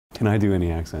Can I do any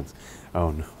accents?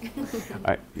 Oh no,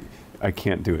 I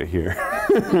can't do it here.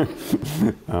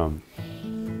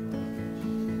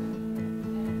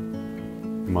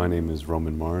 My name is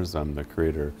Roman Mars. I'm the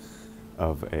creator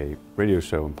of a radio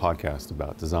show and podcast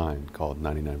about design called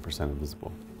 99%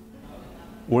 Invisible.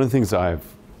 One of the things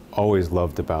I've always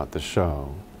loved about the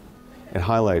show, it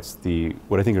highlights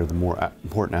what I think are the more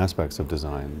important aspects of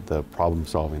design, the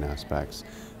problem-solving aspects,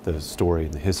 the story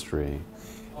and the history,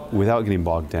 without getting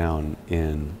bogged down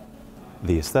in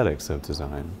the aesthetics of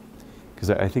design. Because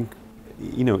I think,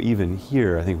 you know, even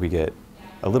here, I think we get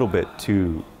a little bit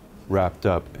too wrapped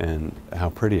up in how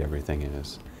pretty everything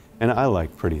is. And I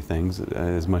like pretty things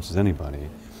as much as anybody,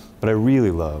 but I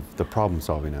really love the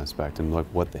problem-solving aspect and like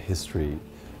what the history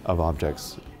of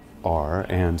objects are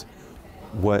and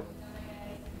what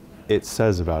it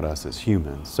says about us as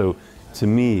humans. So to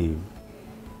me,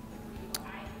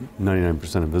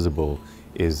 99% Invisible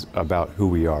is about who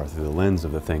we are through the lens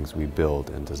of the things we build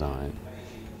and design.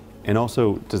 And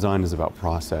also, design is about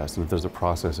process, and if there's a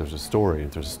process, there's a story.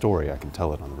 If there's a story, I can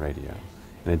tell it on the radio,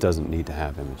 and it doesn't need to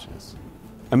have images.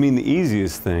 I mean, the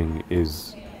easiest thing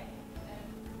is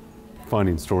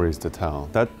finding stories to tell.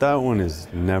 That one is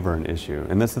never an issue,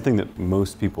 and that's the thing that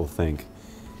most people think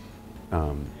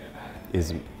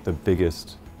is the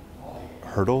biggest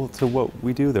hurdle to what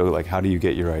we do. They're like, how do you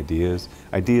get your ideas?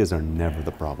 Ideas are never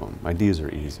the problem. Ideas are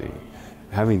easy.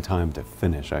 Having time to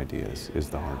finish ideas is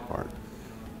the hard part.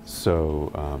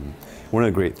 So one of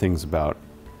the great things about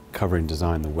covering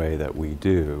design the way that we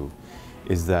do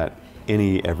is that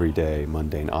any everyday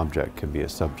mundane object can be a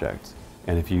subject.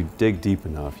 And if you dig deep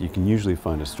enough, you can usually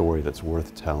find a story that's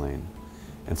worth telling.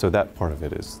 And so that part of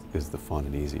it is the fun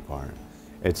and easy part.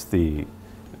 It's the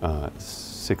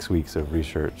 6 weeks of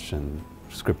research and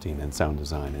scripting and sound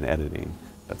design and editing.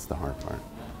 That's the hard part.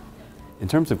 In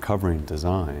terms of covering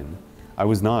design,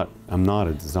 I'm not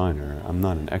a designer. I'm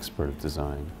not an expert of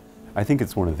design. I think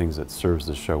it's one of the things that serves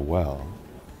the show well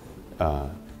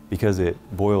because it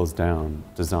boils down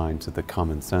design to the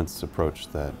common sense approach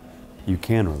that you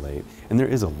can relate. And there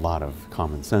is a lot of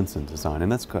common sense in design, and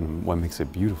that's kind of what makes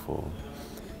it beautiful,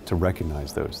 to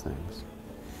recognize those things.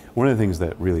 One of the things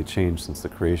that really changed since the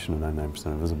creation of 99%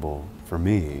 Invisible for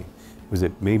me was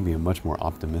it made me a much more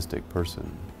optimistic person,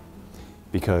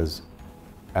 because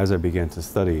as I began to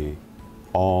study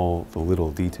all the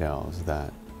little details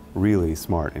that really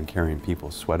smart and caring people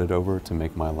sweated over to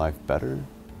make my life better,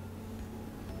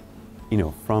 you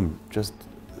know, from just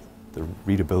the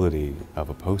readability of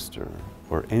a poster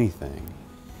or anything,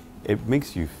 it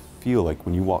makes you feel like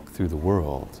when you walk through the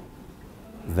world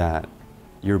that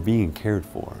you're being cared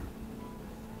for.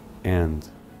 And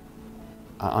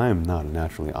I am not a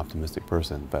naturally optimistic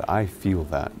person, but I feel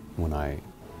that when I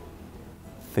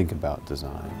think about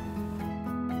design.